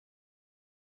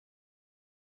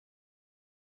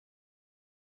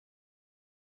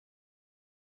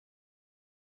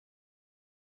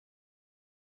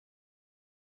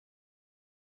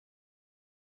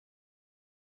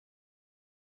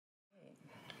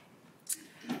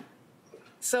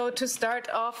So to start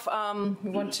off, we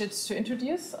wanted to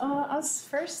introduce us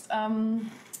first.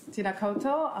 Tēnā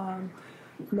koutou,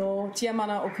 no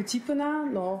tiamana o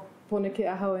Kutipuna, no poneke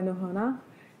ahau e nohona.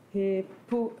 He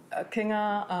pu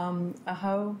kinga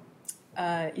ahau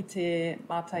I te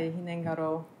mātai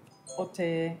hinengaro o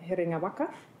te herenga waka.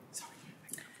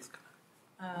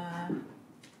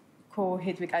 Ko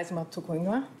Hedwig Eisenbarth tōku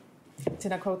ingoa.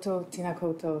 Tēnā koutou, tēnā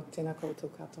koutou, tēnā koutou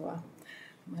katoa.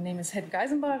 My name is Hedwig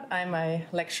Eisenbarth. I'm a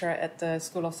lecturer at the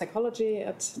School of Psychology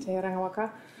at Te Herangawaka.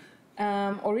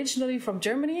 Originally from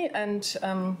Germany, and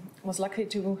was lucky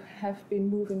to have been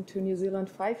moving to New Zealand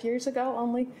 5 years ago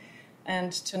only,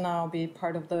 and to now be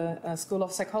part of the School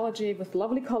of Psychology with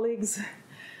lovely colleagues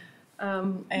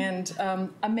and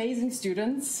amazing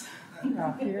students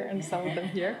here, and some of them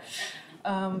here.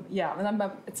 And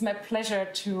it's my pleasure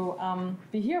to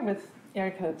be here with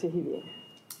Erika te Hiwi.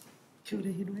 Kia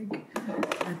ora, Hedwig.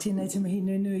 Tēnei te mihi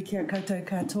nunui kia koutou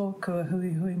katoa, kua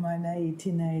hui hui mai nei I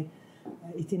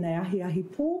tēnei ahi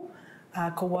pō.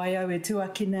 Ko waiau e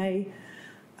tuaki nei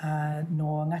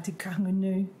no Ngāti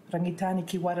Kahungunu, Rangitāni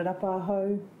ki Wairarapa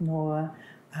ahau, no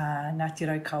Ngāti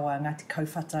Raukawa, Ngāti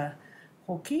Kauwhata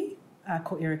hoki,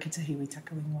 ko Erika te Hiwi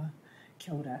taka ingoa.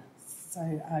 Kia ora.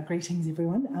 So greetings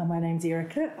everyone, my name's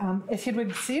Erika. As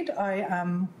Hedwig said, I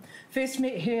first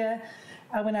met her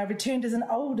when I returned as an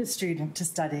older student to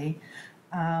study,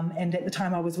 and at the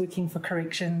time I was working for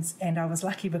corrections, and I was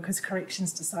lucky because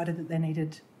corrections decided that they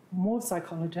needed more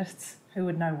psychologists, who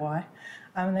would know why,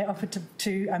 and they offered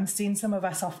to send some of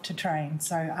us off to train.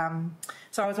 So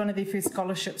I was one of their first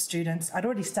scholarship students. I'd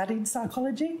already studied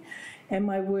psychology, and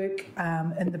my work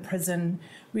in the prison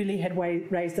really had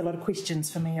raised a lot of questions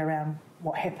for me around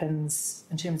what happens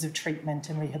in terms of treatment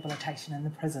and rehabilitation in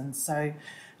the prison. So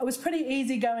it was pretty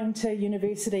easy going to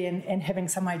university and having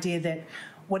some idea that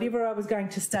whatever I was going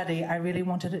to study, I really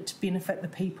wanted it to benefit the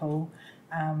people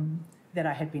that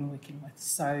I had been working with.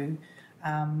 So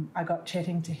I got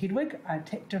chatting to Hedwig. I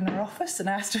tapped in her office and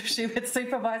asked her if she would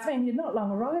supervise me, and you'd not long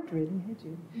arrived really, had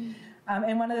you?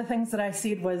 And one of the things that I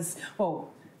said was,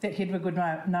 that Hedwig would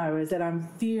know is that I'm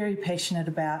very passionate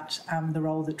about the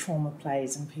role that trauma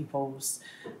plays in people's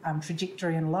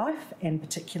trajectory in life, and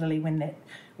particularly when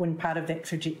part of that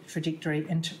trajectory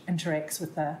interacts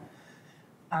with the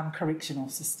correctional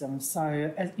system.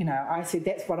 So, I said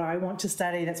that's what I want to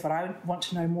study, that's what I want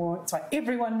to know more, it's what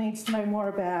everyone needs to know more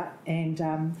about, and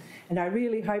I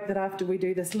really hope that after we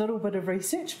do this little bit of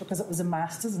research, because it was a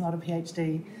master's and not a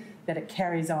PhD, that it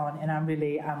carries on, and I'm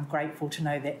really grateful to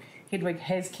know that Hedwig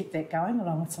has kept that going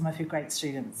along with some of her great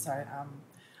students. So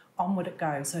onward it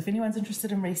goes. So if anyone's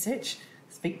interested in research,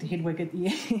 speak to Hedwig at the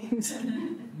end.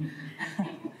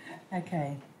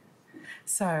 Okay.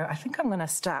 So I think I'm going to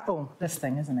start... this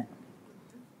thing, isn't it?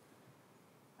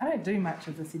 I don't do much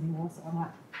of this anymore, so I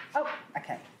might...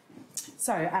 okay.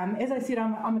 So as I said,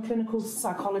 I'm a clinical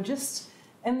psychologist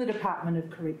in the Department of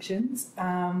Corrections,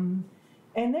 and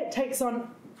that takes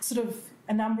on sort of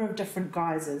a number of different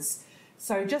guises.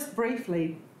 So just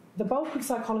briefly, the bulk of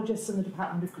psychologists in the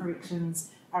Department of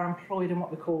Corrections are employed in what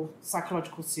we call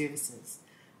psychological services.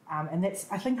 And that's,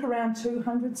 I think, around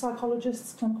 200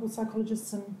 psychologists, clinical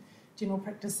psychologists and general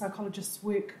practice psychologists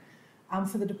work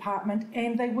for the department.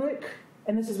 And they work,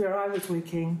 and this is where I was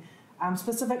working,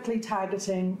 specifically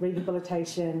targeting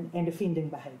rehabilitation and offending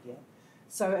behaviour.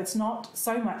 So it's not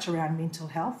so much around mental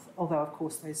health, although, of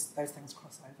course, those things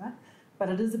cross over, but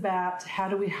it is about how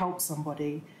do we help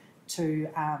somebody to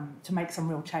make some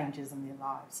real changes in their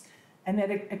lives. And that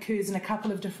occurs in a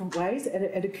couple of different ways.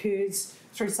 It occurs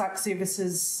through psych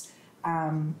services,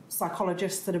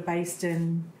 psychologists that are based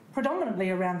in predominantly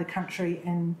around the country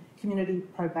in community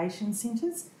probation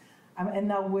centres, and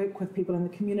they'll work with people in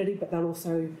the community, but they'll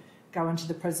also go into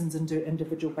the prisons and do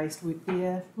individual-based work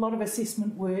there. A lot of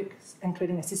assessment work,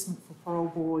 including assessment for parole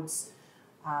boards,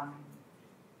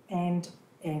 and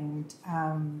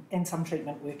some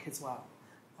treatment work as well.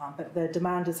 But the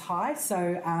demand is high,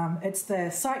 so it's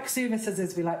the psych services,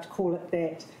 as we like to call it,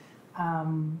 that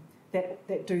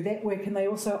do that work, and they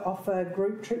also offer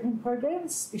group treatment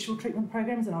programs, special treatment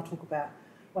programs, and I'll talk about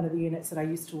one of the units that I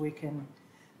used to work in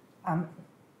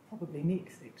probably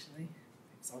next, actually.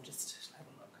 So I'll just have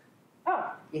a look.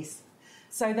 Oh, yes.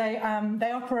 So they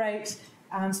operate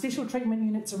special treatment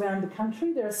units around the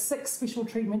country. There are 6 special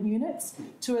treatment units.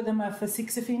 2 of them are for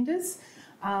sex offenders,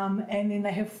 and then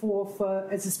they have 4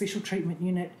 as a special treatment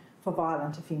unit for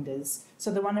violent offenders.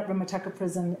 So the one at Rimutaka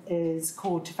Prison is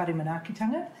called Te Whare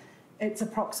Manaakitanga. It's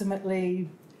approximately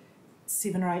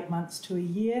 7 or 8 months to a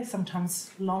year,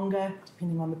 sometimes longer,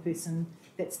 depending on the person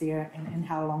that's there and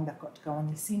how long they've got to go on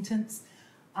their sentence.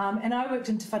 And I worked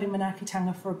in Te Whare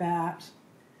Manaakitanga for about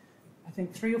I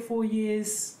think 3 or 4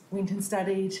 years, went and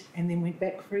studied, and then went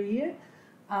back for a year.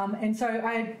 And so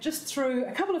I just threw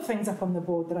a couple of things up on the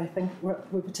board that I think were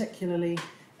particularly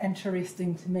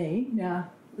interesting to me. Now,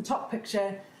 the top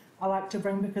picture I like to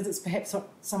bring because it's perhaps what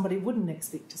somebody wouldn't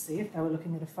expect to see if they were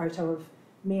looking at a photo of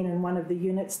men in one of the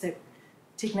units that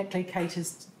technically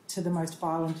caters to the most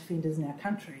violent offenders in our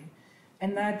country.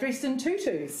 And they're dressed in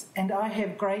tutus. And I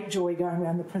have great joy going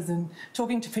around the prison,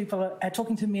 talking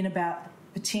to men about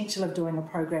the potential of doing a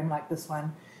program like this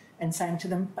one and saying to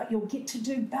them, but you'll get to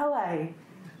do ballet.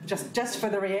 Just for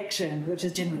the reaction, which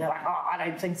is generally like, oh, I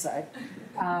don't think so.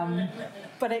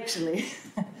 But actually,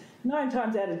 9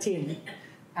 times out of 10,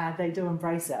 they do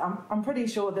embrace it. I'm pretty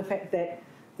sure the fact that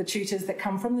the tutors that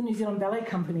come from the New Zealand Ballet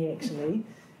Company, actually,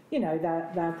 you know,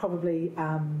 they're probably...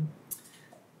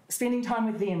 spending time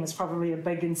with them is probably a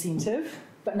big incentive,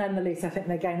 but nonetheless, I think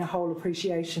they gain a whole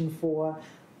appreciation for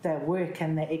the work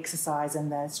and the exercise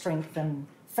and the strength and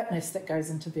fitness that goes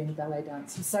into being a ballet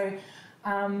dancer.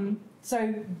 So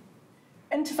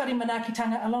in Te Whare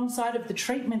Manaakitanga, alongside of the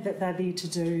treatment that they're there to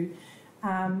do,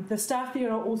 the staff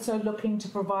there are also looking to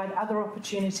provide other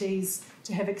opportunities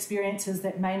to have experiences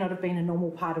that may not have been a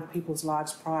normal part of people's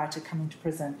lives prior to coming to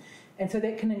prison. And so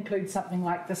that can include something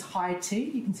like this high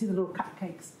tea. You can see the little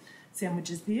cupcakes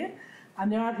sandwiches there.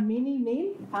 There aren't many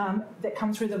men that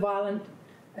come through the violent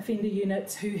offender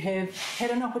units who have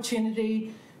had an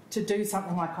opportunity to do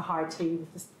something like a high tea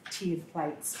with the tiered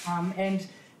plates. And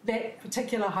that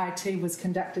particular high tea was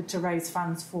conducted to raise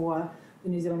funds for the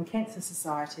New Zealand Cancer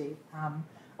Society,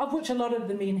 of which a lot of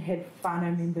the men had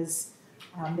whānau members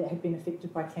that had been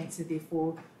affected by cancer,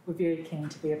 therefore were very keen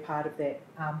to be a part of that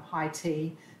high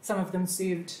tea. Some of them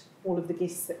served all of the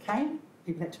guests that came.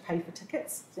 People had to pay for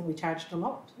tickets, and we charged a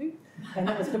lot too. And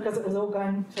that was because it was all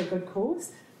going to a good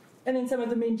cause. And then some of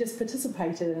the men just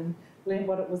participated and learned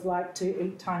what it was like to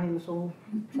eat tiny little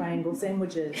triangle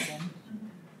sandwiches. And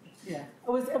yeah,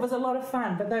 it was a lot of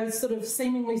fun. But those sort of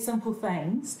seemingly simple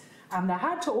things, they're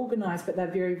hard to organise, but they're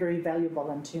very, very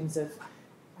valuable in terms of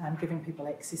giving people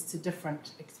access to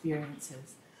different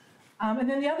experiences. And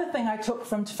then the other thing I took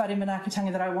from Te Whare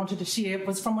Manaakitanga that I wanted to share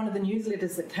was from one of the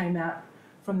newsletters that came out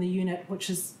from the unit, which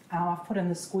is, I've put in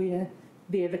the square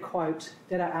there, the quote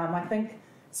that I think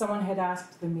someone had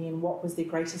asked the men what was their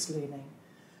greatest learning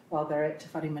while they're at Te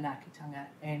Whare Manaakitanga,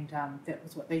 and that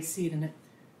was what they said, and it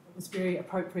was very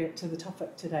appropriate to the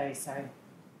topic today, so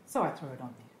I threw it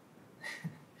on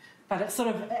there. But it sort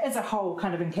of, as a whole,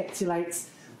 kind of encapsulates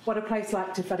what a place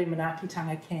like Te Whare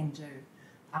Manaakitanga can do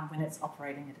when it's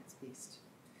operating at its best.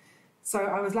 So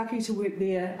I was lucky to work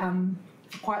there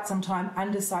for quite some time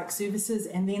under psych services,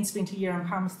 and then spent a year in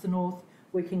Palmerston North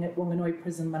working at Wanganui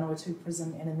Prison, Manawatu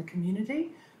Prison, and in the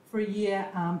community for a year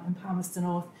in Palmerston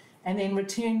North, and then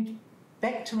returned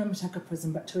back to Rimataka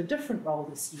Prison, but to a different role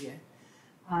this year.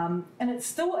 And it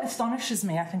still astonishes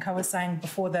me, I think I was saying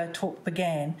before the talk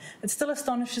began, it still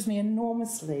astonishes me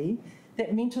enormously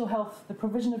that mental health, the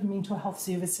provision of mental health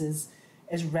services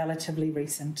is relatively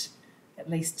recent, at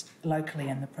least locally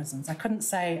in the prisons. I couldn't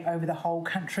say over the whole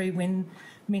country when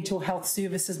mental health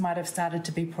services might have started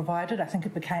to be provided. I think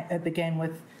it began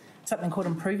with something called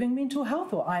Improving Mental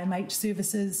Health, or IMH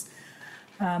services,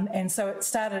 and so it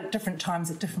started at different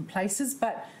times at different places.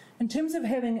 But in terms of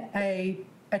having a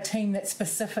team that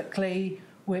specifically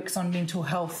works on mental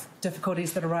health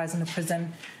difficulties that arise in a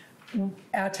prison,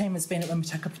 our team has been at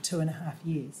Rimataka for 2.5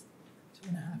 years.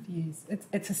 2.5 years.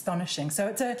 It's astonishing. So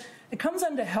it comes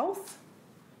under health,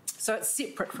 so it's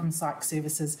separate from psych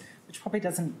services, which probably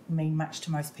doesn't mean much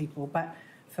to most people. But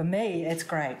for me, it's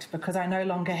great because I no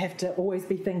longer have to always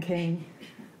be thinking,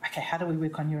 okay, how do we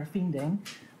work on your offending?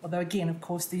 Although, again, of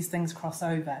course, these things cross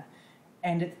over.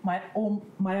 And my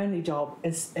only job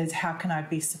is how can I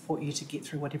best support you to get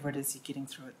through whatever it is you're getting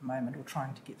through at the moment or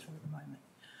trying to get through at the moment.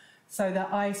 So the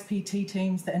ISPT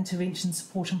teams, the intervention,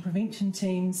 support and prevention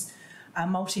teams,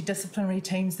 multidisciplinary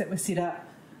teams that were set up,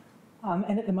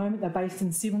 and at the moment they're based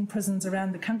in 7 prisons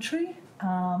around the country.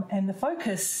 And the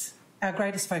focus, our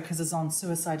greatest focus, is on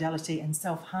suicidality and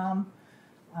self-harm,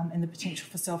 and the potential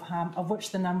for self-harm, of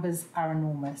which the numbers are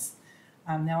enormous.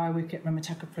 Now I work at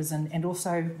Rimataka Prison and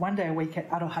also one day a week at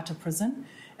Arohata Prison,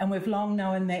 and we've long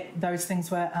known that those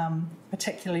things were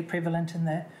particularly prevalent in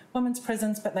the women's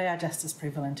prisons, but they are just as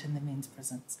prevalent in the men's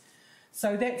prisons.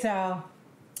 So that's our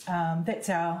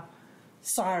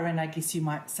siren, I guess you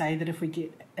might say, that if we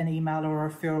get an email or a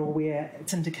referral where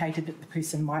it's indicated that the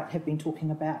person might have been talking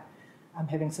about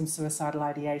having some suicidal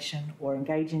ideation or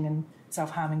engaging in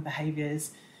self-harming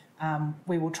behaviours,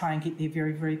 we will try and get there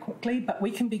very, very quickly, but we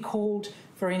can be called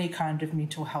for any kind of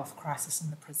mental health crisis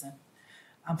in the prison.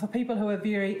 For people who are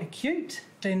very acute,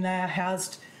 then they are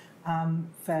housed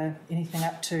for anything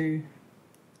up to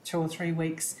 2 or 3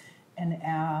 weeks in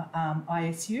our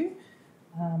ISU,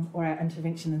 or our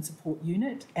intervention and support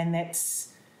unit, and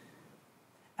that's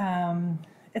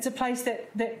it's a place that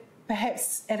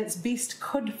perhaps at its best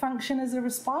could function as a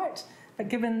respite, but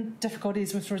given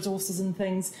difficulties with resources and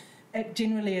things, it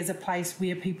generally is a place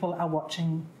where people are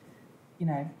watching,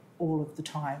 all of the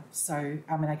time. So,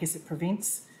 I guess it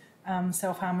prevents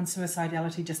self-harm and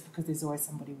suicidality just because there's always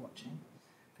somebody watching.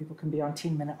 People can be on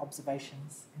 10-minute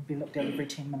observations and be looked at every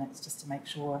 10 minutes just to make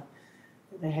sure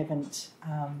that they haven't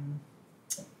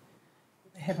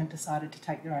decided to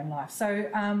take their own life. So,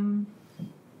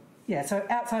 so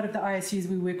outside of the ISUs,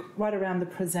 we work right around the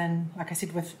prison, like I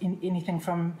said, with anything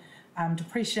from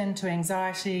depression to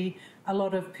anxiety, a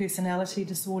lot of personality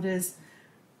disorders.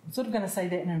 I'm sort of going to say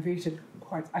that in inverted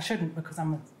quotes. I shouldn't because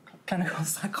I'm a clinical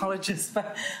psychologist,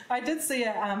 but I did see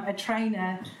a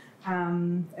trainer,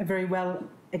 a very well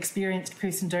experienced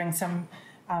person doing some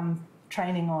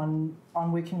training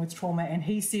on working with trauma, and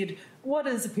he said, what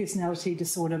is a personality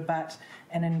disorder but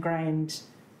an ingrained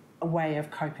way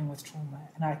of coping with trauma?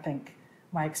 And I think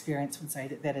my experience would say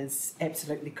that is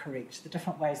absolutely correct. The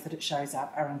different ways that it shows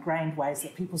up are ingrained ways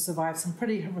that people survive some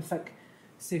pretty horrific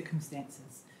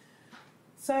circumstances.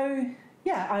 So,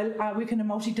 I work in a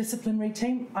multidisciplinary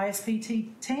team,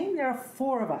 ISPT team. There are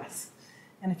 4 of us.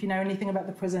 And if you know anything about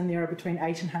the prison, there are between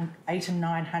 8 and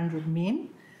 900 men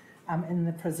in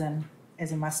the prison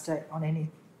as a muster on any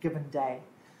given day.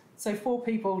 So 4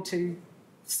 people to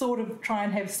sort of try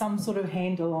and have some sort of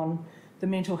handle on the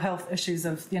mental health issues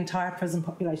of the entire prison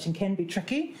population can be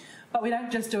tricky, but we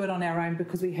don't just do it on our own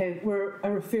because we're a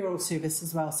referral service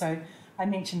as well. So I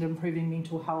mentioned improving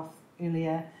mental health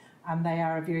earlier. They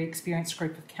are a very experienced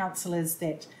group of counsellors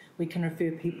that we can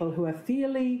refer people who are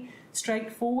fairly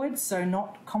straightforward, so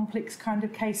not complex kind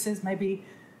of cases. Maybe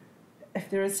if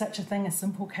there is such a thing, a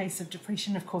simple case of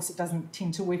depression, of course it doesn't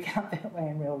tend to work out that way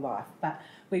in real life, but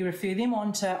we refer them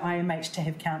on to IMH to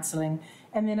have counselling.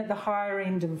 And then at the higher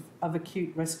end of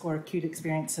acute risk or acute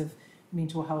experience of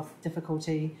mental health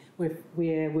difficulty,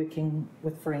 we're working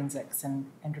with forensics and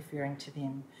referring to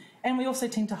them. And we also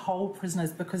tend to hold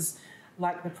prisoners because,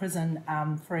 like the prison,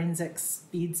 forensics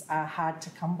beds are hard to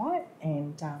come by,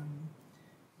 and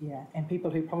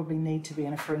people who probably need to be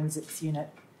in a forensics unit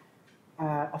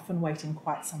are often waiting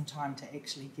quite some time to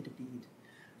actually get a bed.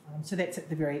 So that's at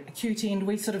the very acute end.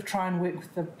 We sort of try and work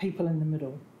with the people in the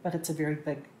middle, but it's a very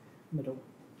big middle.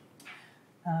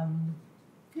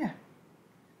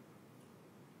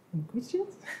 Any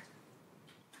questions?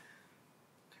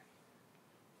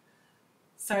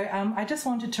 So I just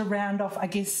wanted to round off, I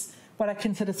guess, what I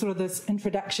consider sort of this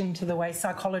introduction to the way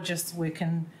psychologists work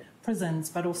in prisons,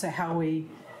 but also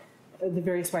the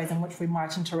various ways in which we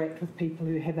might interact with people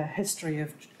who have a history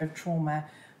of trauma,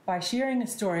 by sharing a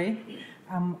story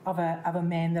of a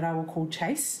man that I will call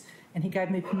Chase, and he gave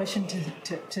me permission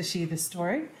to share this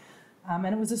story. And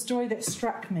it was a story that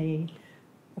struck me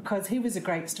because he was a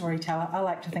great storyteller. I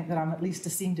like to think that I'm at least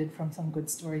descended from some good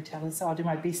storytellers, so I'll do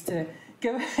my best to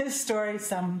give his story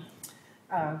some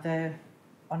the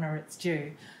honour it's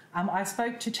due. I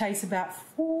spoke to Chase about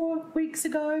 4 weeks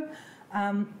ago.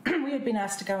 We had been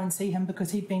asked to go and see him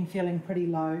because he'd been feeling pretty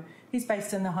low. He's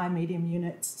based in the high-medium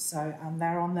units, so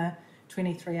they're on the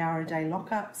 23-hour-a-day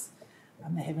lockups.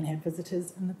 They haven't had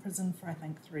visitors in the prison for, I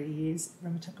think, 3 years,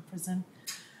 Rimatuka prison.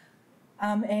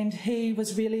 And he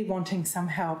was really wanting some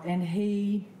help. And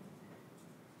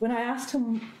when I asked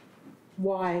him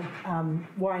why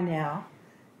now,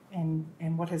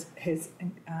 and what has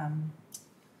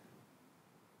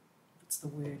what's the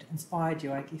word, inspired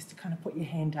you, I guess, to kind of put your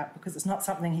hand up, because it's not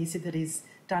something he said that he's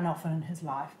done often in his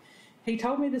life. He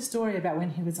told me the story about when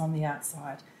he was on the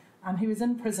outside. He was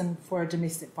in prison for a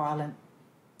domestic violence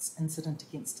incident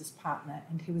against his partner,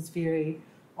 and he was very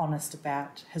honest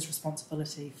about his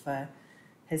responsibility for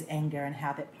his anger and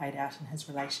how that played out in his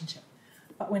relationship.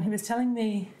 But when he was telling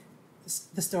me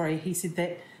the story, he said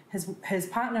that his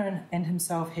partner and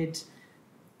himself had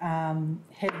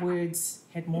words,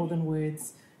 had more than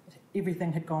words.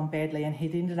 Everything had gone badly, and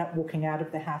he'd ended up walking out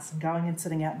of the house and going and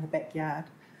sitting out in the backyard.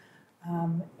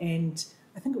 And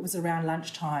I think it was around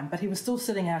lunchtime, but he was still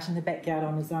sitting out in the backyard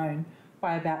on his own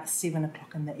by about 7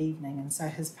 o'clock in the evening. And so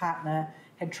his partner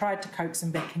had tried to coax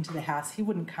him back into the house. He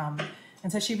wouldn't come.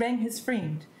 And so she rang his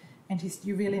friend, and he said,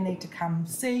 "You really need to come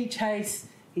see Chase.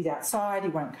 He's outside, he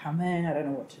won't come in, I don't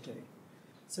know what to do."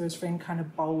 So his friend kind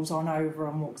of bowls on over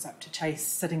and walks up to Chase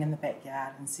sitting in the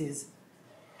backyard and says,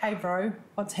 "Hey bro,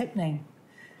 what's happening?"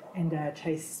 And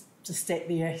Chase just sat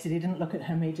there. He said he didn't look at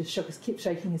him, he just kept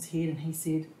shaking his head, and he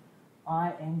said,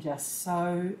 I am just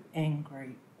so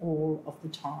angry all of the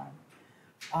time.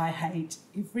 I hate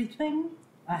everything.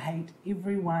 I hate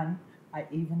everyone. I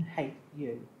even hate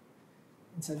you.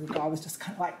 And so the guy was just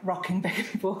kind of like rocking back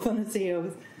and forth on his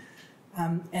heels.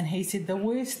 And he said, the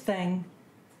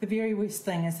very worst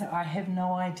thing is that I have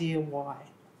no idea why.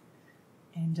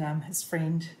 And his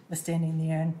friend was standing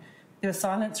there, and there was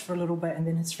silence for a little bit, and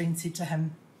then his friend said to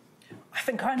him, I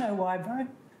think I know why, bro.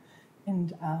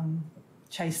 And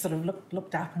Chase sort of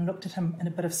looked up and looked at him in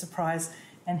a bit of surprise,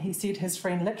 and he said his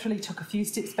friend literally took a few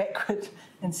steps backward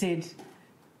and said,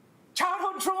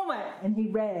 childhood trauma! And he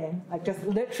ran, like just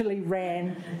literally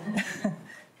ran.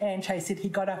 And Chase said he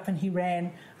got up and he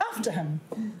ran after him,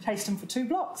 chased him for 2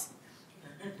 blocks.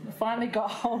 Finally got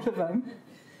hold of him.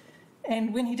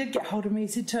 And when he did get hold of me, he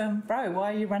said to him, bro,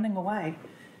 why are you running away?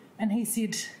 And he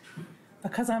said,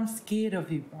 because I'm scared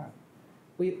of you, bro.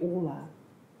 We all are.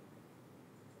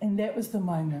 And that was the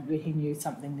moment where he knew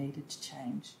something needed to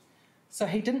change. So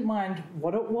he didn't mind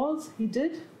what it was he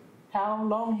did, how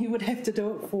long he would have to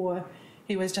do it for.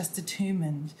 He was just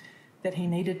determined that he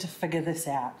needed to figure this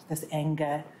out, this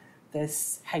anger,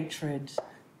 this hatred,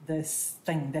 this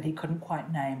thing that he couldn't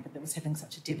quite name, but that was having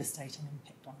such a devastating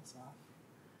impact on his life.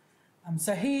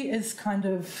 So he is kind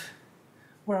of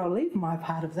where I'll leave my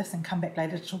part of this and come back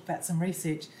later to talk about some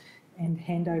research and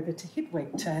hand over to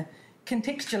Hedwig to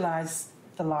contextualise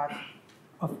the life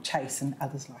of Chase and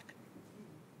others like it.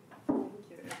 Thank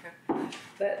you, Erika.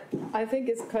 That, I think,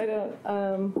 is quite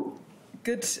a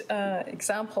good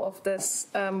example of this,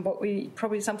 what we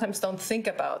probably sometimes don't think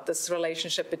about, this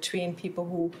relationship between people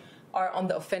who are on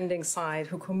the offending side,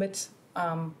 who commit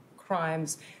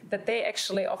crimes, that they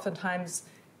actually oftentimes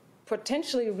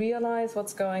potentially realize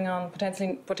what's going on,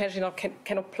 potentially not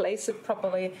cannot place it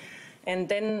properly, and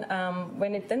then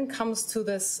when it then comes to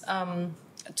this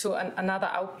another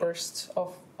outburst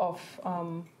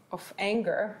of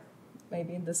anger,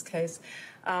 maybe in this case,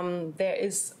 there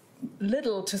is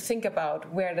little to think about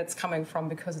where that's coming from,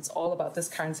 because it's all about this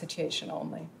current situation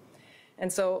only.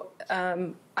 And so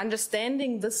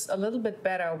understanding this a little bit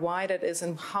better, why that is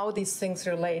and how these things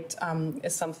relate,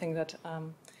 is something that,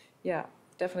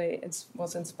 definitely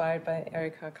was inspired by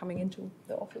Erika coming into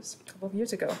the office a couple of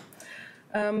years ago.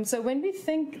 So when we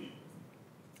think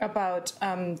about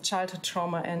childhood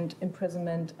trauma and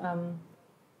imprisonment,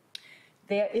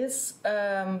 there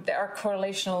are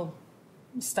correlational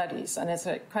studies, and there's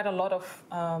quite a lot of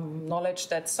knowledge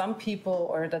that some people,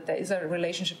 or that there is a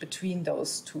relationship between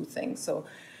those two things. So,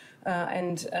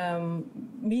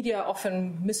 media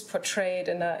often misportrayed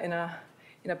in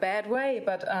a bad way,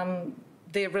 but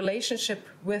the relationship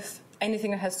with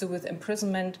anything that has to do with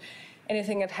imprisonment,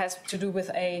 anything that has to do with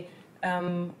a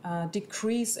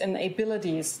decrease in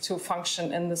abilities to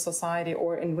function in the society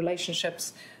or in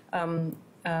relationships,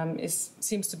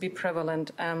 seems to be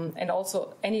prevalent, and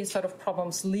also any sort of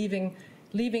problems leaving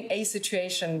a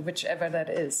situation, whichever that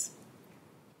is.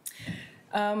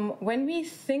 When we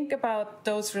think about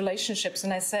those relationships,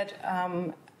 and I said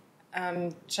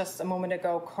just a moment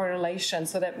ago, correlation,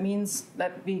 so that means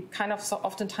that we kind of so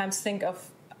oftentimes think of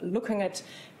looking at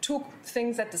two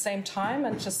things at the same time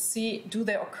and just see, do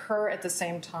they occur at the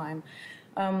same time?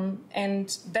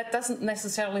 And that doesn't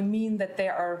necessarily mean that they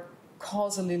are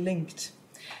causally linked.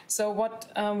 So what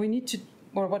we need to,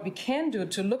 or what we can do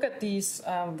to look at these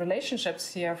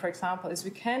relationships here, for example, is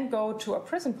we can go to a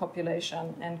prison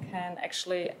population and can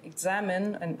actually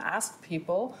examine and ask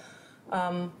people,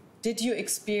 did you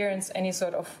experience any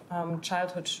sort of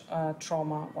childhood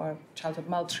trauma or childhood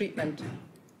maltreatment?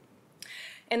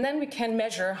 And then we can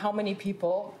measure how many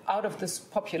people out of this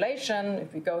population,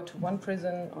 if we go to one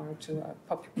prison or to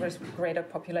a greater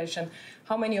population,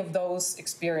 how many of those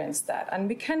experienced that? And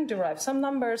we can derive some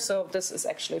numbers. So this is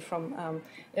actually from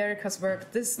Erika's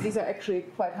work. These are actually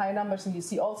quite high numbers, and you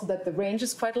see also that the range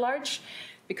is quite large,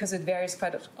 because it varies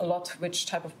quite a lot which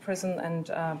type of prison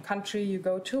and country you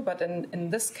go to. But in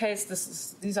this case,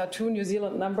 these are 2 New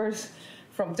Zealand numbers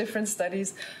from different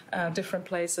studies, different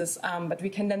places, but we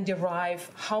can then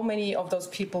derive how many of those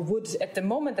people would, at the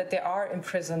moment that they are in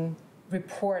prison,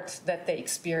 report that they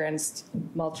experienced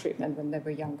maltreatment when they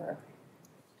were younger.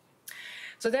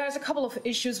 So there's a couple of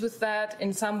issues with that.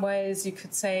 In some ways, you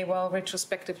could say, well,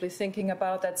 retrospectively thinking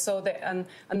about that. So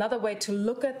another way to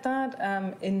look at that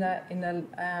in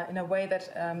a way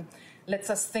that lets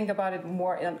us think about it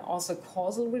more in also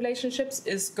causal relationships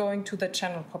is going to the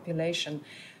general population.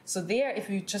 So there, if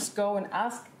you just go and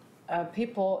ask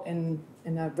people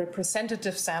in a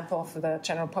representative sample of the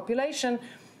general population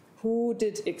who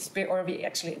did experience, or we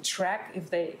actually track if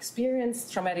they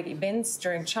experienced traumatic events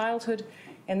during childhood,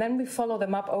 and then we follow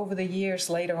them up over the years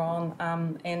later on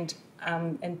and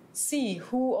and see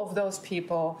who of those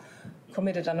people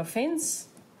committed an offense,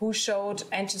 who showed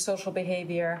antisocial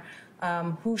behavior,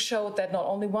 who showed that not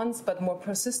only once but more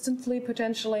persistently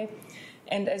potentially.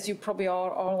 And as you probably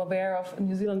are all aware of,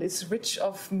 New Zealand is rich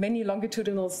of many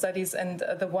longitudinal studies, and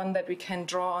the one that we can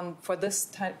draw on for this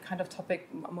kind of topic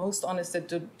most on is the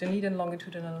Dunedin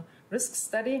longitudinal risk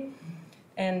study.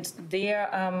 And there,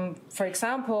 for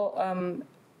example,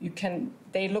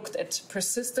 they looked at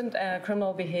persistent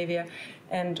criminal behavior,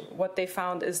 and what they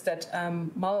found is that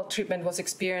maltreatment was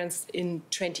experienced in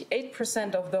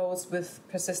 28% of those with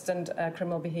persistent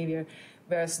criminal behavior,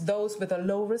 whereas those with a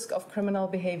low risk of criminal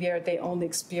behavior, they only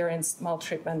experienced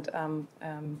maltreatment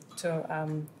in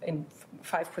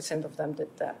 5% of them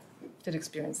did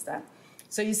experience that.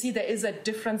 So you see there is a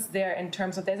difference there in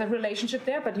terms of there's a relationship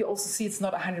there, but you also see it's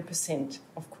not 100%,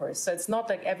 of course. So it's not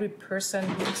like every person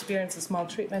who experiences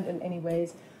maltreatment in any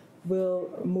ways will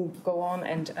go on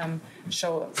and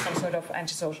show some sort of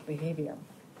antisocial behavior.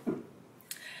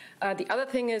 The other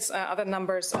thing is other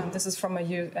numbers. This is from a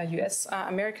U.S.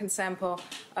 American sample.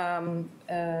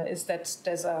 Is that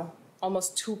there's a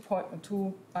almost 2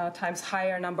 times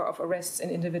higher number of arrests in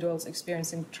individuals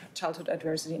experiencing childhood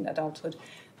adversity in adulthood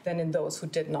than in those who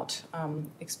did not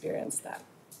experience that.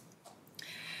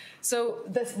 So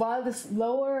while this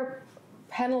lower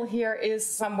panel here is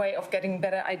some way of getting a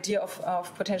better idea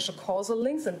of potential causal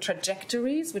links and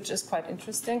trajectories, which is quite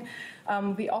interesting,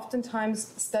 we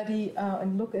oftentimes study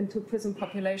and look into prison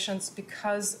populations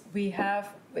because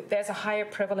there's a higher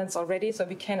prevalence already, so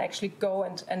we can actually go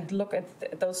and look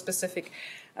at those specific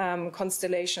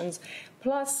constellations.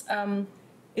 Plus,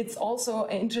 it's also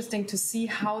interesting to see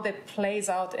how that plays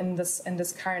out in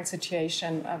this current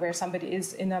situation, where somebody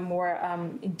is in a more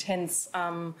intense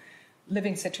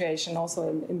living situation, also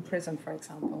in prison, for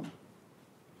example.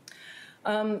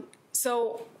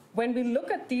 So when we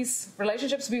look at these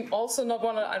relationships, we also not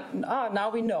want to, now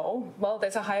we know, well,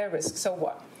 there's a higher risk, so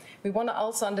what? We want to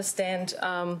also understand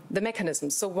the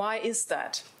mechanisms. So why is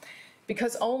that?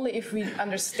 Because only if we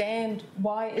understand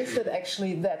why is it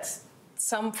actually that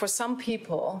for some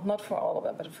people, not for all of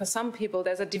them, but for some people,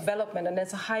 there's a development and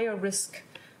there's a higher risk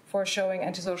for showing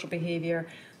antisocial behavior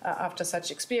after such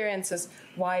experiences.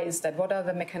 Why is that? What are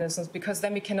the mechanisms? Because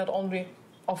then we can not only,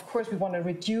 of course, we want to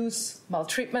reduce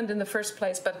maltreatment in the first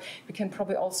place, but we can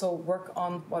probably also work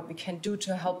on what we can do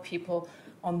to help people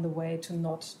on the way to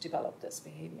not develop this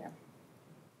behavior.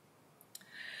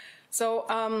 So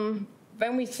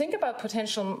when we think about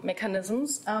potential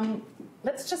mechanisms,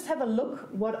 let's just have a look.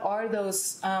 What are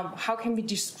those? How can we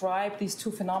describe these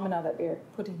two phenomena that we're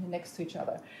putting here next to each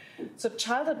other? So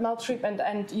childhood maltreatment,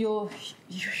 and you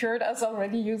heard us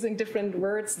already using different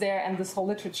words there, and this whole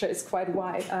literature is quite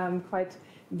wide, quite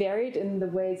varied in the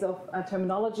ways of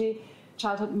terminology.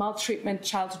 Childhood maltreatment,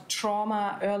 childhood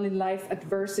trauma, early life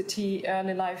adversity,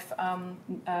 early life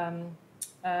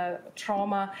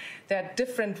trauma. There are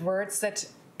different words that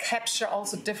capture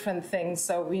also different things.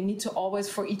 So we need to always,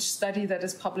 for each study that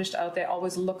is published out there,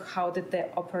 always look how did they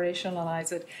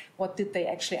operationalize it, what did they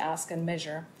actually ask and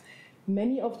measure.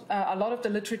 A lot of the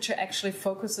literature actually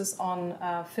focuses on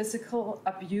physical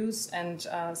abuse and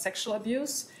sexual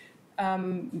abuse.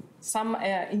 Some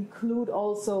include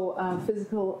also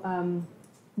physical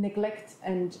neglect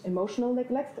and emotional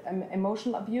neglect,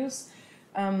 emotional abuse.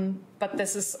 But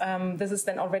this is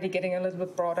then already getting a little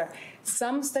bit broader.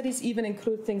 Some studies even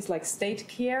include things like state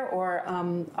care or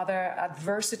other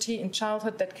adversity in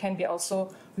childhood that can be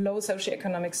also low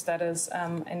socioeconomic status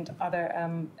and other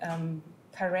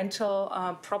parental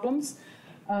problems.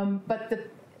 But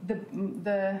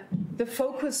the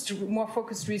more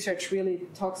focused research really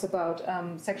talks about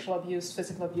sexual abuse,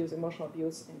 physical abuse, emotional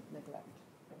abuse, and neglect.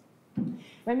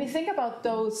 When we think about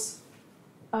those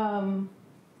kind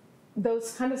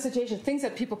of situations, things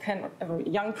that a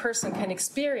young person can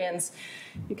experience,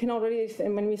 you can already,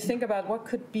 when we think about what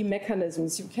could be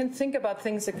mechanisms, you can think about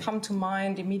things that come to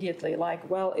mind immediately, like,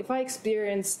 well, if I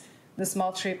experience this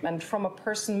maltreatment from a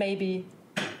person, maybe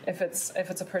if it's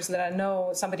a person that I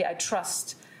know, somebody I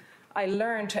trust, I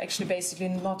learn to actually basically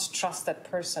not trust that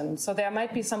person. So there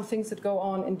might be some things that go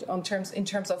on in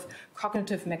terms of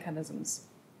cognitive mechanisms.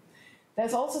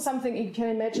 There's also something, you can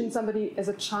imagine somebody as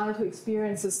a child who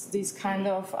experiences these kind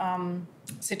of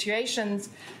situations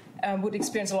would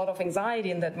experience a lot of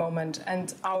anxiety in that moment.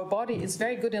 And our body is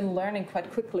very good in learning quite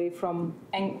quickly from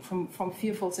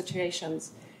fearful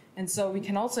situations. And so we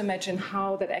can also imagine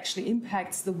how that actually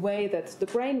impacts the way that the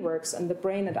brain works and the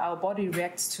brain and our body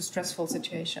reacts to stressful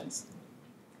situations.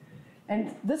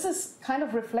 And this is kind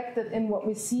of reflected in what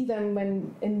we see then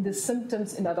when in the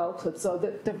symptoms in adulthood. So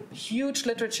the huge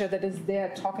literature that is there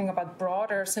talking about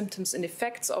broader symptoms and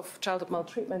effects of childhood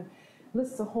maltreatment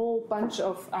lists a whole bunch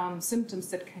of symptoms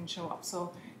that can show up.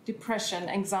 So depression,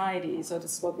 anxiety, so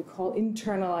this is what we call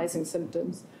internalizing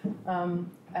symptoms,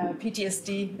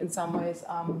 PTSD in some ways,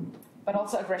 but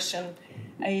also aggression.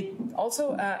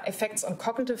 Also effects on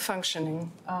cognitive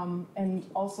functioning, and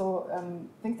also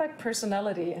things like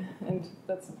personality, and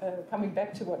that's coming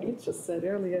back to what you just said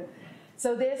earlier.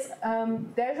 So there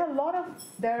are a lot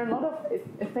of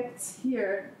effects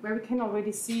here where we can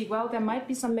already see, well, there might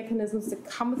be some mechanisms that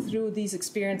come through these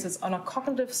experiences on a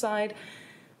cognitive side,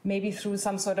 maybe through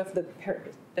some sort of the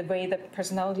way that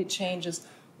personality changes,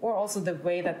 or also the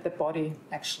way that the body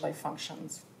actually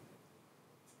functions.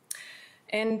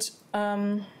 And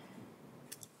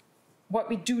what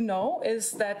we do know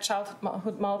is that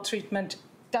childhood maltreatment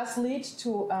does lead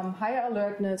to higher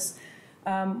alertness,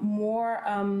 more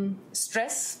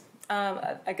stress,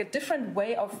 like a different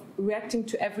way of reacting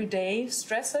to everyday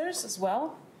stressors as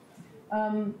well,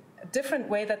 a different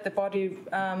way that the body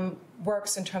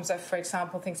works in terms of, for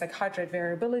example, things like heart rate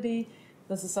variability.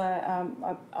 This is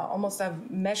almost a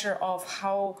measure of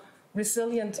how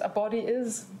resilient a body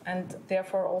is, and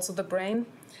therefore also the brain.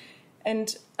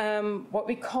 And what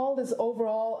we call this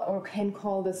overall, or can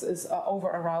call this, is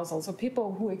over-arousal. So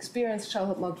people who experience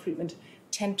childhood maltreatment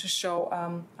tend to show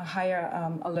a higher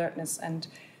alertness. And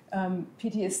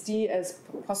PTSD, as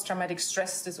post-traumatic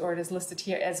stress disorder, is listed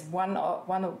here as one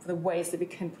of the ways that we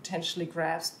can potentially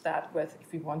grasp that with,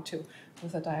 if we want to,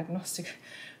 with a diagnostic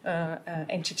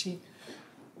entity.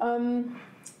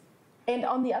 And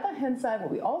on the other hand side, what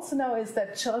we also know is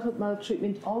that childhood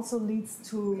maltreatment also leads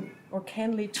to, or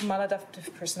can lead to,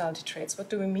 maladaptive personality traits. What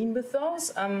do we mean with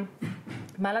those?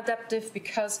 Maladaptive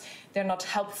because they're not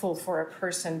helpful for a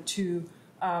person to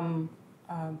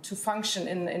function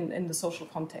in the social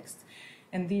context.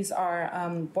 And these are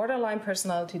borderline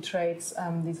personality traits.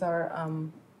 These are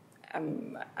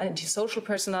antisocial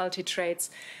personality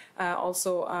traits,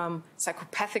 also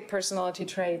psychopathic personality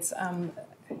traits,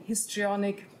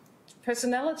 histrionic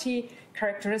personality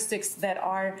characteristics that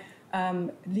are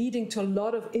leading to a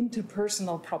lot of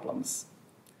interpersonal problems.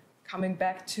 Coming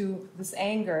back to this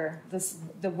anger,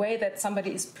 the way that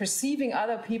somebody is perceiving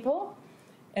other people,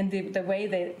 and the way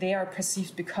they are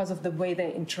perceived because of the way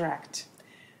they interact.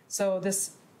 So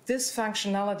this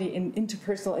dysfunctionality in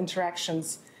interpersonal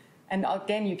interactions, and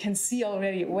again, you can see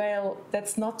already, well,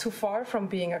 that's not too far from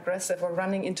being aggressive or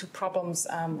running into problems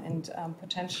and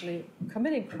potentially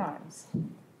committing crimes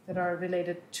that are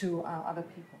related to other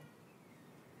people.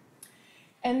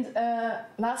 And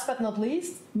last but not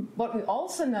least, what we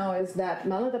also know is that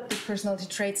maladaptive personality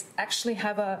traits actually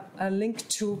have a link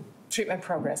to treatment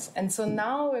progress. And so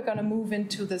now we're going to move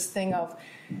into this thing of,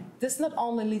 this not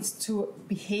only leads to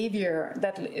behavior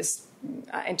that is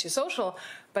antisocial,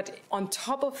 but on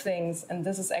top of things, and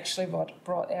this is actually what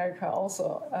brought Erika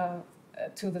also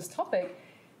to this topic,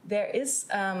 there is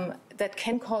that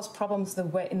can cause problems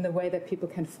in the way that people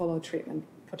can follow treatment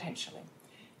potentially.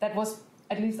 That was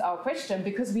at least our question,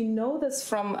 because we know this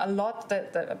from a lot.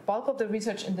 The bulk of the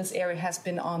research in this area has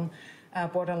been on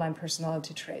borderline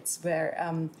personality traits, where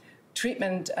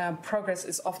treatment progress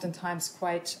is oftentimes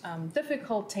quite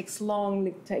difficult, takes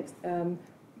long, takes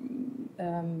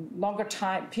longer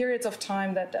time, periods of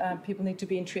time that people need to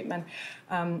be in treatment,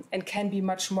 and can be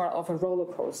much more of a roller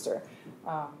coaster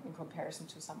in comparison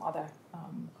to some other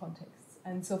contexts.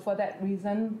 And so for that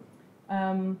reason,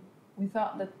 we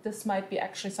thought that this might be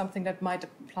actually something that might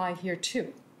apply here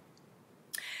too.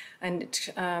 And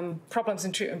problems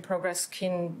in treatment progress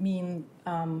can mean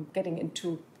getting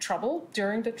into trouble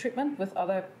during the treatment with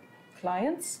other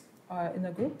clients in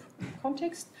a group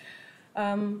context,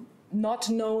 not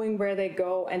knowing where they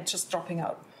go and just dropping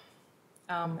out,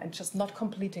 and just not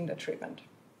completing the treatment.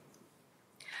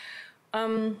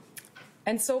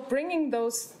 And so bringing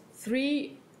those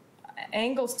three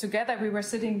angles together, we were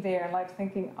sitting there like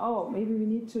thinking, oh, maybe we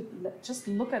need to just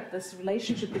look at this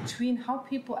relationship between how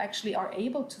people actually are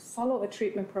able to follow a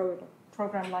treatment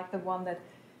program like the one that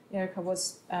Erika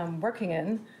was working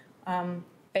in,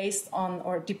 based on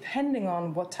or depending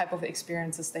on what type of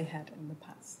experiences they had in the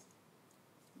past.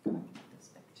 I'm going to give this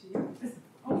back to you.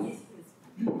 Oh, yes, please.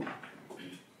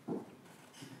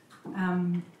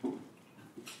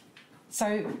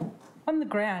 So on the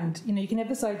ground, you can have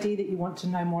this idea that you want to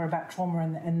know more about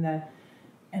trauma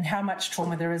and how much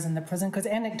trauma there is in the prison, because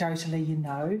anecdotally,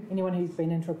 anyone who's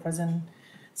been into a prison,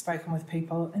 spoken with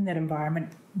people in that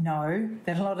environment, know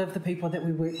that a lot of the people that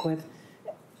we work with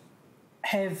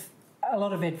have a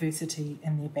lot of adversity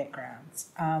in their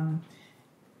backgrounds.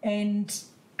 And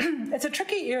it's a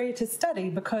tricky area to study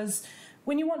because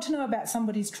when you want to know about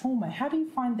somebody's trauma, how do you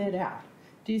find that out?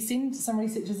 Do you send some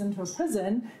researchers into a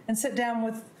prison and sit down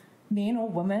with men or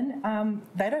women?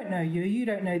 They don't know you, you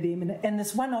don't know them. And in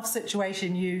this one-off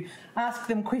situation, you ask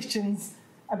them questions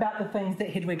about the things that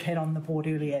Hedwig had on the board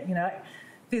earlier. You know,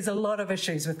 there's a lot of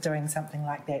issues with doing something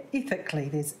like that. Ethically,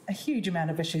 there's a huge amount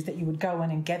of issues that you would go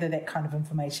in and gather that kind of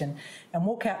information and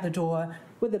walk out the door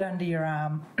with it under your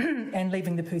arm and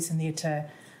leaving the person there to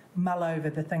mull over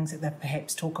the things that they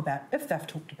perhaps talk about, if they've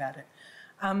talked about it.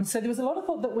 So there was a lot of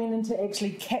thought that went into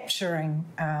actually capturing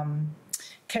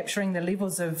the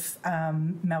levels of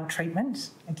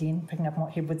maltreatment. Again, picking up on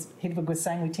what Hedwig was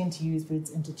saying, we tend to use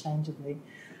words interchangeably,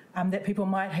 that people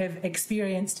might have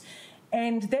experienced.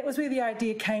 And that was where the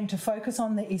idea came to focus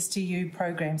on the STU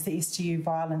programs, the STU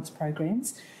violence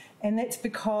programs. And that's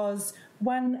because,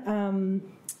 one,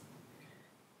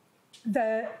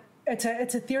 it's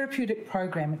a therapeutic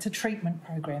program, it's a treatment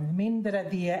program. The men that are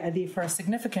there for a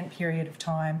significant period of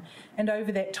time, and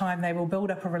over that time they will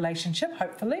build up a relationship,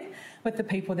 hopefully, with the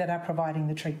people that are providing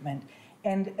the treatment.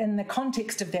 And in the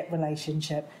context of that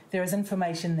relationship, there is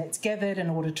information that's gathered in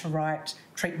order to write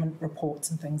treatment reports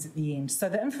and things at the end. So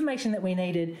the information that we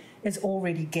needed is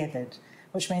already gathered,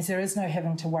 which means there is no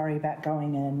having to worry about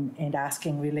going in and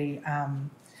asking really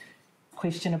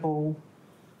questionable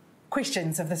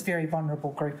questions of this very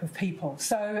vulnerable group of people.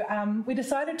 So we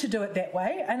decided to do it that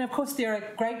way, and of course there are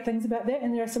great things about that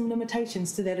and there are some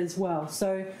limitations to that as well.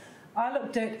 So I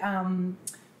looked at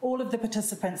all of the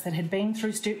participants that had been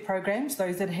through STEP programs,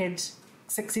 those that had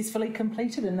successfully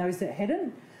completed and those that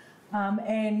hadn't,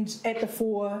 and at the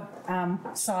 4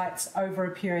 sites over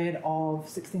a period of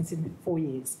 4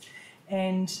 years.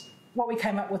 And what we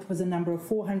came up with was a number of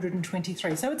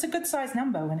 423. So it's a good size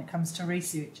number when it comes to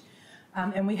research.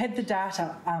 And we had the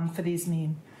data for these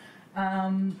men.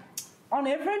 On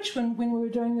average, when we were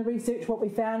doing the research, what we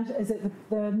found is that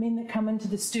the men that come into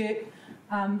the STERP,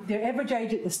 their average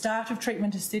age at the start of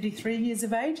treatment is 33 years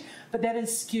of age, but that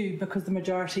is skewed because the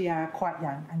majority are quite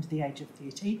young, under the age of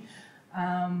 30.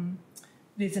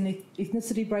 There's an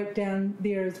ethnicity breakdown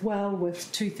there as well,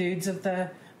 with 2/3 of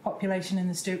the population in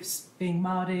the STERPs being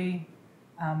Māori,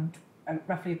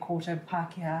 roughly a quarter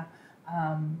Pākehā,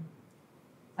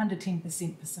 under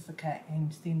 10% Pacifica,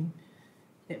 and then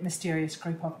that mysterious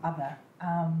group of other.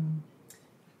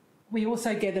 We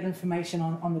also gathered information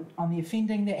on the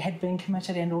offending that had been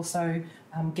committed, and also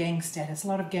gang status. A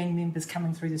lot of gang members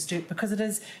coming through the STERP, because it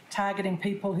is targeting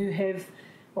people who have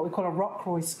what we call a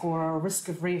Rockroy score, or a risk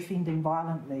of reoffending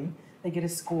violently. They get a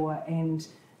score, and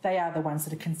they are the ones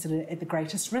that are considered at the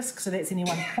greatest risk. So that's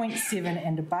anyone 0.7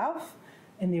 and above,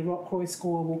 and their Rockroy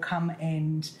score will come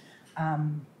and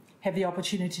have the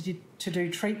opportunity to do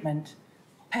treatment,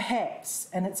 perhaps,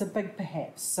 and it's a big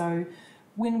perhaps. So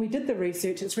when we did the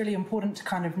research, it's really important to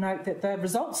kind of note that the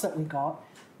results that we got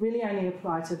really only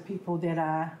apply to people that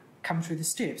are come through the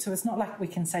STERP. So it's not like we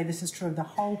can say this is true of the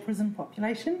whole prison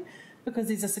population, because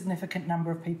there's a significant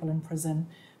number of people in prison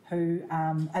who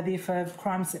are there for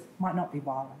crimes that might not be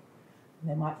violent.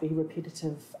 They might be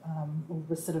repetitive or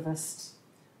recidivist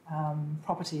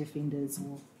property offenders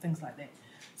or things like that.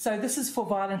 So this is for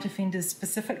violent offenders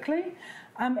specifically.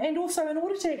 And also, in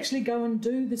order to actually go and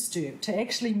do the STERP, to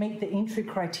actually meet the entry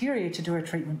criteria to do a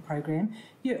treatment program,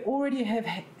 you already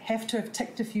have to have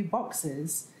ticked a few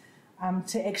boxes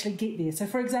to actually get there. So,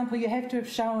 for example, you have to have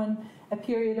shown a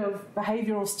period of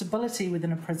behavioural stability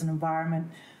within a prison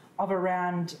environment of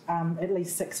around at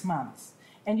least 6 months.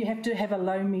 And you have to have a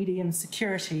low-medium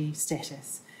security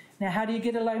status. Now, how do you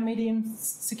get a low-medium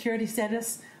security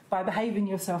status? By behaving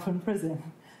yourself in prison.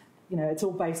 You know, it's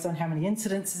all based on how many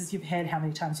incidences you've had, how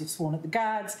many times you've sworn at the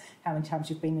guards, how many times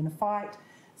you've been in a fight.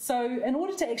 So in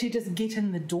order to actually just get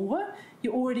in the door,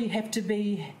 you already have to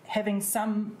be having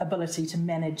some ability to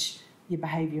manage your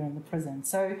behaviour in the prison.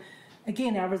 So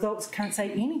again, our results can't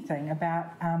say anything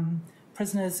about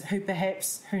prisoners who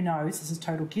perhaps, who knows, this is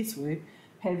total guesswork,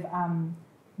 have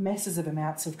massive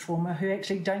amounts of trauma, who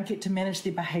actually don't get to manage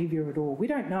their behaviour at all. We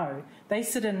don't know. They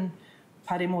sit in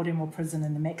Paremoremo prison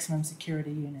in the maximum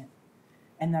security unit,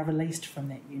 and they're released from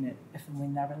that unit if and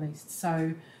when they're released.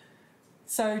 So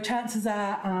chances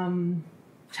are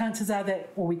that,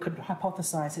 or we could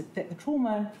hypothesise that the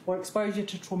trauma or exposure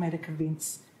to traumatic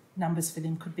events numbers for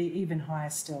them could be even higher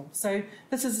still. So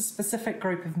this is a specific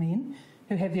group of men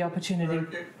who have the opportunity.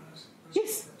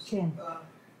 Yes, Ken.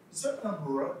 Is that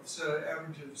number right? So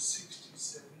average of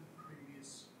 67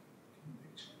 previous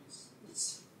convictions.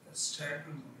 It's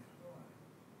staggeringly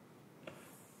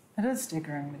high. It is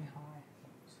staggeringly high.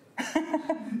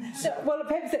 So, well,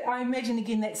 perhaps I imagine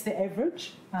again that's the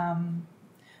average.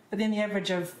 But then the average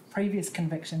of previous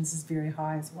convictions is very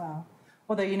high as well.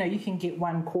 Although, you know, you can get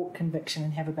one court conviction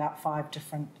and have about 5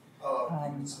 different...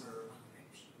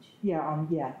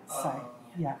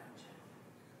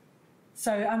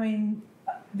 So, I mean,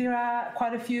 there are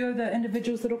quite a few of the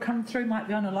individuals that will come through might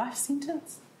be on a life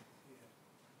sentence.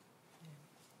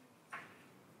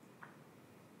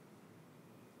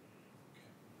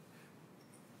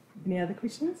 Any other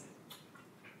questions?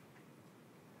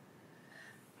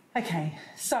 Okay,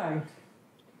 so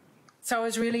I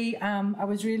was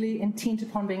really intent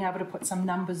upon being able to put some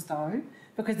numbers though,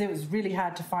 because it was really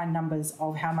hard to find numbers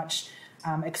of how much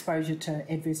exposure to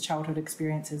adverse childhood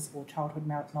experiences or childhood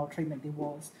maltreatment there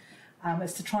was.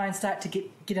 Is to try and start to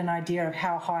get an idea of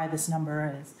how high this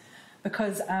number is,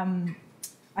 because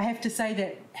I have to say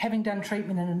that having done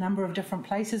treatment in a number of different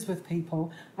places with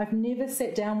people, I've never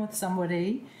sat down with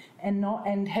somebody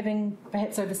and having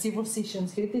perhaps over several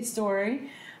sessions heard their story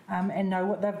and know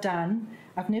what they've done,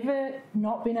 I've never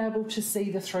not been able to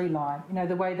see the through line, you know,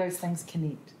 the way those things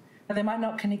connect. Now, they might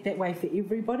not connect that way for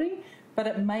everybody, but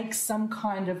it makes some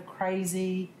kind of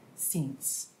crazy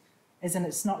sense, as in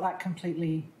it's not like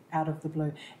completely out of the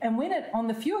blue. And when on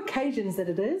the few occasions that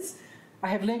it is, I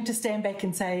have learnt to stand back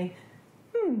and say,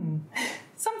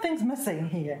 something's missing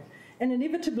here. And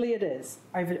inevitably it is.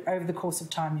 Over the course of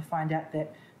time, you find out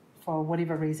that for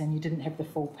whatever reason, you didn't have the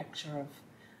full picture of.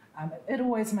 It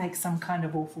always makes some kind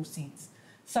of awful sense.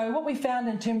 So what we found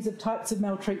in terms of types of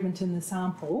maltreatment in the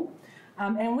sample,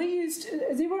 and we used,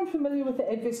 is everyone familiar with the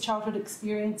adverse childhood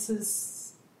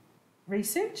experiences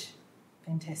research?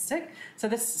 Fantastic. So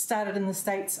this started in the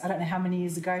States, I don't know how many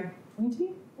years ago,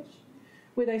 20-ish,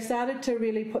 where they started to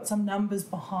really put some numbers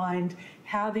behind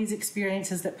how these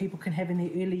experiences that people can have in their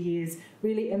early years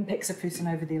really impacts a person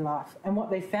over their life. And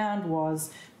what they found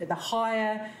was that the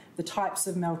higher the types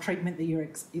of maltreatment that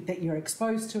you're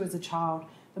exposed to as a child,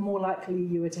 the more likely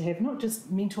you were to have not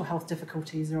just mental health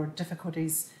difficulties or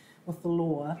difficulties with the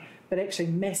law, but actually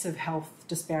massive health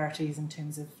disparities in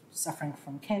terms of suffering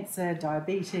from cancer,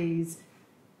 diabetes,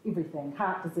 everything,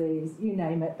 heart disease, you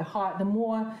name it. The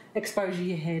more exposure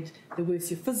you had, the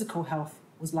worse your physical health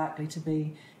was likely to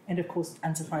be, and of course,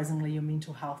 unsurprisingly, your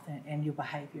mental health and your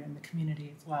behaviour in the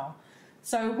community as well.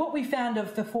 So what we found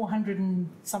of the 400 and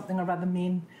something or other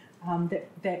men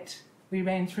that we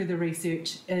ran through the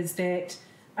research is that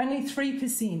only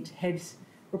 3% had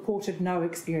reported no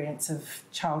experience of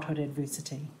childhood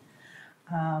adversity.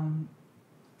 And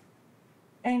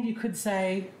you could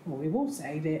say, well, we will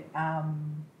say that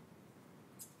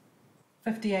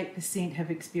 58%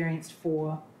 have experienced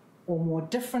 4 or more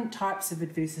different types of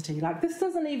adversity. Like, this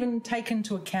doesn't even take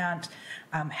into account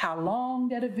how long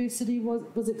that adversity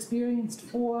was experienced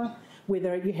for,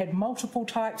 whether you had multiple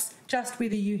types, just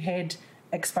whether you had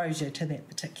exposure to that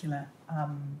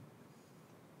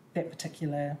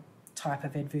particular type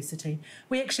of adversity.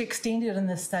 We actually extended in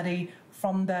this study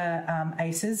from the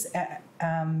ACEs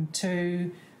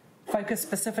to focus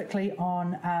specifically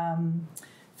on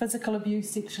physical abuse,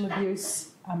 sexual abuse,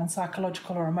 and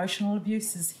psychological or emotional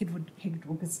abuse, as Hedwig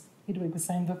was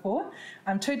saying before.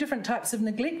 2 different types of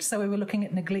neglect. So we were looking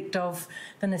at neglect of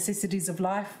the necessities of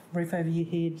life, roof over your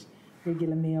head,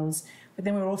 regular meals. But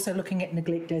then we were also looking at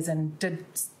neglect as in,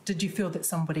 did you feel that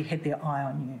somebody had their eye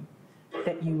on you,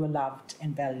 that you were loved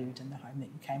and valued in the home that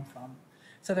you came from?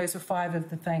 So those were 5 of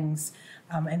the things.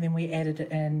 And then we added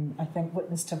in, I think,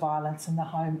 witness to violence in the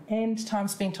home and time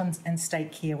spent in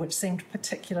state care, which seemed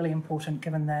particularly important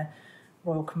given the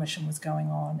Royal Commission was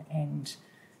going on and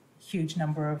a huge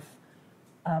number of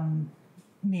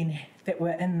men that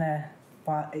were in the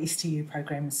STU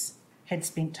programs had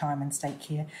spent time in state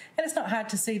care. And it's not hard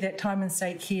to see that time in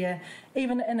state care,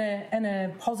 even in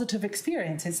a positive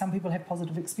experience, as some people have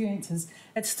positive experiences,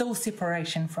 it's still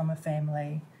separation from a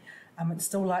family. It's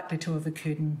still likely to have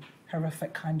occurred in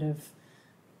horrific kind of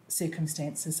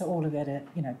circumstances. So all of that,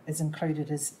 is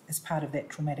included as part of that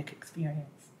traumatic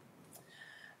experience.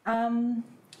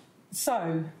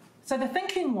 So the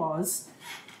thinking was,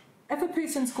 if a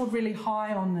person scored really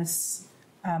high on this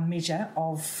measure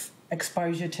of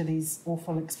exposure to these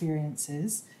awful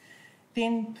experiences,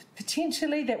 then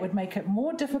potentially that would make it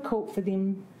more difficult for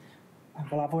them,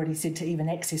 well, I've already said to even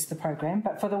access the program,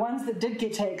 but for the ones that did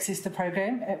get to access the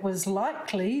program, it was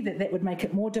likely that would make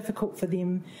it more difficult for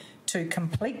them to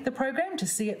complete the program, to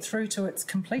see it through to its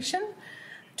completion,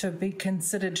 to be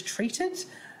considered treated,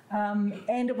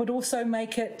 and it would also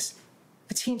make it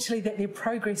potentially that their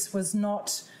progress was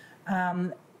not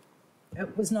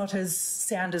as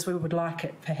sound as we would like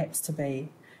it perhaps to be.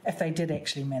 if they did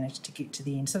actually manage to get to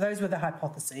the end. So those were the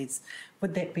hypotheses.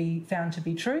 Would that be found to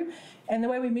be true? And the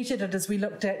way we measured it is we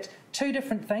looked at two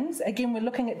different things. Again, we're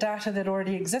looking at data that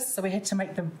already exists, so we had to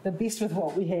make the best with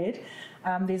what we had.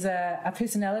 There's a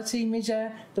personality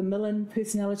measure. The Millen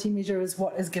personality measure is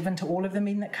what is given to all of the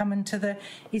men that come into the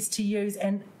STUs,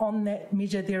 and on that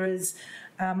measure there is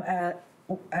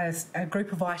a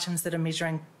group of items that are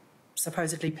measuring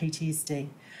supposedly PTSD.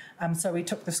 So we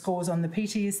took the scores on the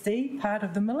PTSD part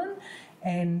of the Millen,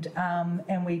 and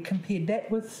we compared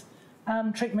that with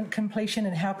treatment completion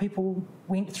and how people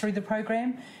went through the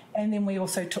program, and then we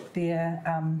also took their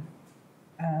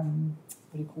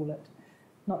what do you call it?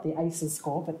 Not the ACEs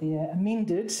score, but their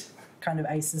amended kind of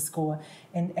ACEs score,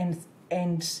 and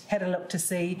had a look to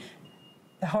see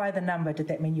the higher the number, did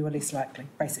that mean you were less likely?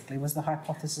 Basically, was the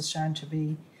hypothesis shown to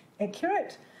be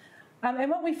accurate?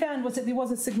 And what we found was that there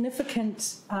was a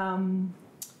significant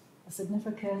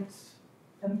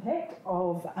impact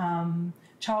of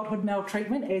childhood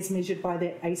maltreatment as measured by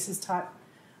that ACEs type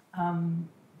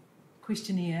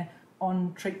questionnaire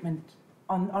on treatment,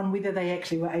 on whether they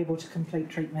actually were able to complete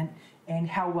treatment and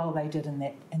how well they did in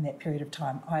that period of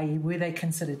time, i.e. were they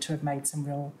considered to have made some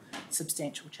real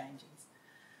substantial changes.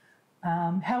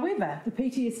 However, the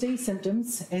PTSD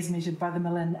symptoms, as measured by the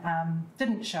Millen,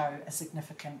 didn't show a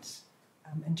significant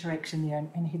interaction there,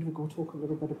 and Hedwig will talk a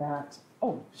little bit about,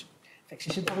 in fact she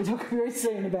should probably talk very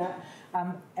soon about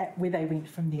where they went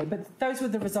from there. But those were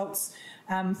the results.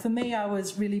 For me, I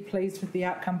was really pleased with the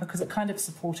outcome because it kind of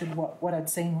supported what I'd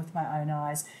seen with my own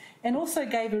eyes, and also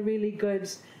gave a really good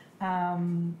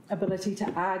ability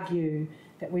to argue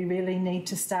that we really need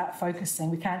to start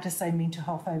focusing. We can't just say mental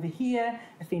health over here,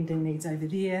 offending needs over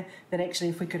there, that actually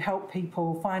if we could help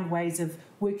people find ways of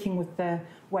working with the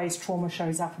ways trauma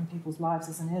shows up in people's lives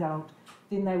as an adult,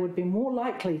 then they would be more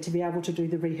likely to be able to do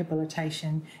the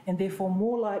rehabilitation and therefore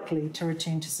more likely to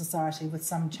return to society with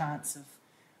some chance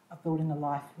of building a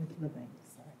life worth living.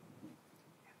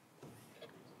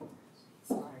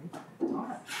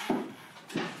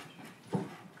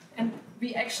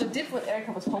 We actually did what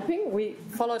Erika was hoping. We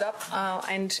followed up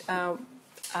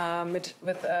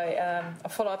with a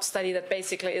follow-up study that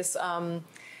basically is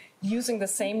using the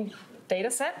same data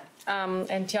set.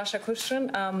 And Tjasha Kushrin,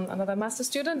 another master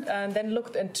student, then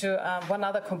looked into one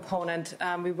other component.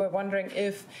 We were wondering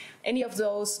if any of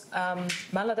those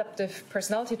maladaptive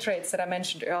personality traits that I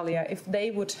mentioned earlier, if they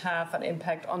would have an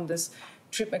impact on this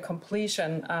treatment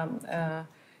completion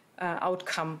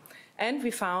outcome. And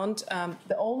we found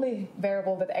the only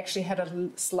variable that actually had a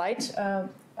slight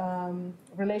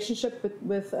relationship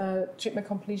with treatment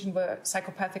completion were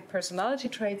psychopathic personality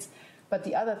traits, but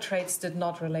the other traits did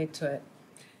not relate to it.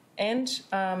 And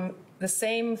the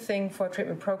same thing for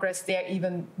treatment progress, there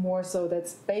even more so.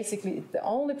 That's basically the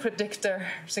only predictor,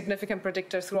 significant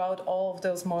predictor throughout all of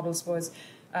those models was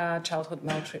childhood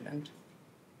maltreatment.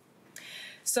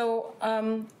 So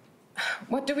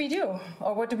what do we do,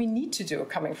 or what do we need to do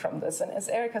coming from this? And as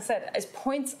Erika said, it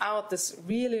points out this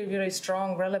really, really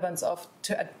strong relevance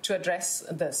to address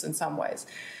this in some ways.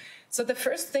 So the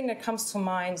first thing that comes to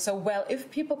mind,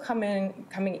 if people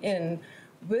coming in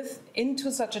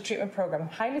into such a treatment program,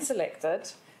 highly selected,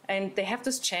 and they have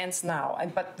this chance now,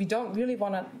 but we don't really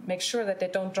want to make sure that they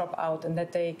don't drop out and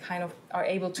that they kind of are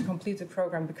able to complete the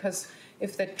program, because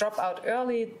if they drop out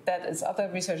early, that is other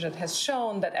research that has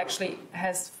shown that actually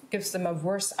gives them a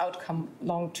worse outcome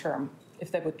long term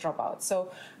if they would drop out.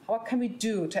 So what can we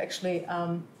do to actually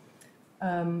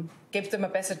give them a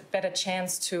better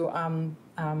chance to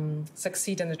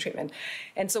succeed in the treatment?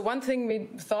 And so one thing we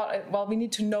thought, we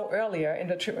need to know earlier in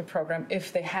the treatment program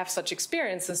if they have such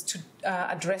experiences to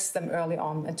address them early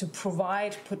on and to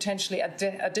provide potentially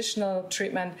additional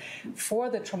treatment for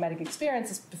the traumatic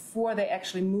experiences before they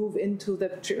actually move into the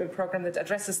treatment program that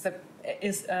addresses the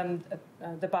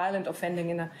violent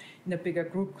offending in a bigger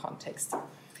group context.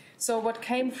 So what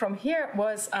came from here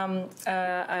was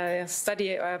a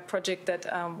study, a project that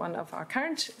one of our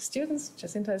current students,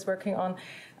 Jacinta, is working on,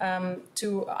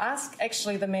 to ask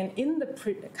actually the men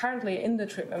currently in the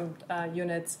treatment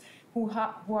units who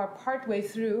are partway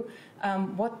through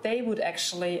what they would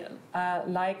actually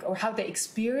like, or how they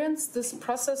experience this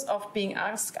process of being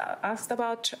asked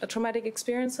about traumatic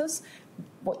experiences.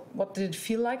 What did it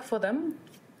feel like for them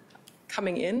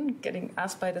coming in, getting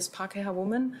asked by this Pākehā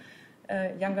woman,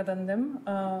 younger than them,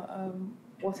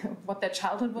 what their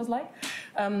childhood was like.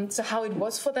 So how it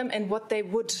was for them, and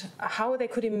how they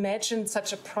could imagine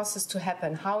such a process to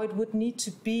happen, how it would need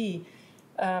to be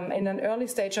in an early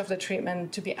stage of the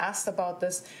treatment to be asked about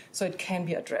this so it can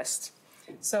be addressed.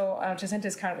 So Jacinta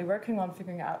is currently working on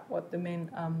figuring out what the main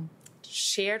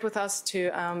shared with us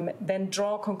to then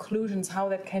draw conclusions how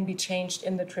that can be changed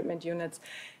in the treatment units.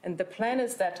 And the plan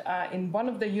is that in one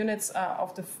of the units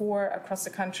of the 4 across the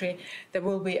country, there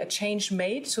will be a change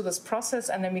made to this process,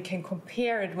 and then we can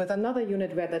compare it with another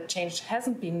unit where that change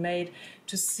hasn't been made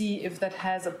to see if that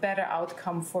has a better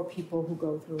outcome for people who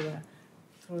go through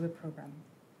the program.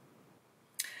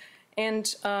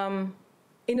 And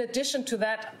in addition to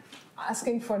that,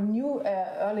 asking for new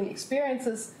early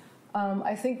experiences,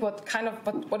 I think what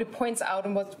it points out,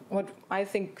 and what I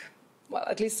think, well,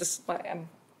 at least this, I'm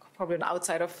probably an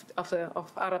outside of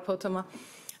Arapotama,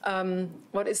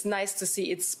 what is nice to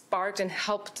see, it sparked and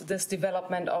helped this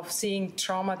development of seeing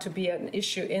trauma to be an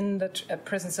issue in the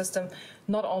prison system,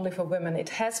 not only for women. It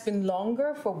has been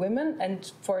longer for women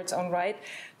and for its own right,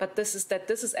 but this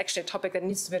is actually a topic that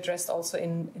needs to be addressed also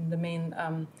in the main.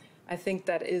 I think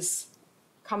that is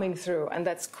coming through, and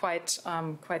that's quite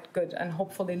good, and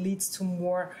hopefully leads to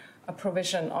more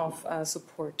provision of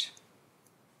support.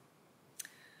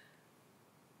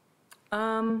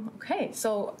 Okay,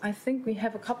 so I think we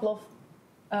have a couple of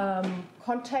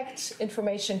contact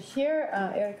information here,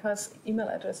 Erika's email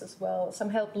address as well, some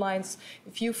helplines.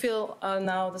 If you feel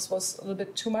now this was a little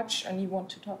bit too much and you want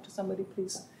to talk to somebody,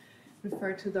 please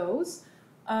refer to those.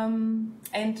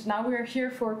 And now we're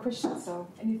here for questions, so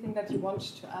anything that you want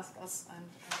to ask us and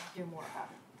hear more about.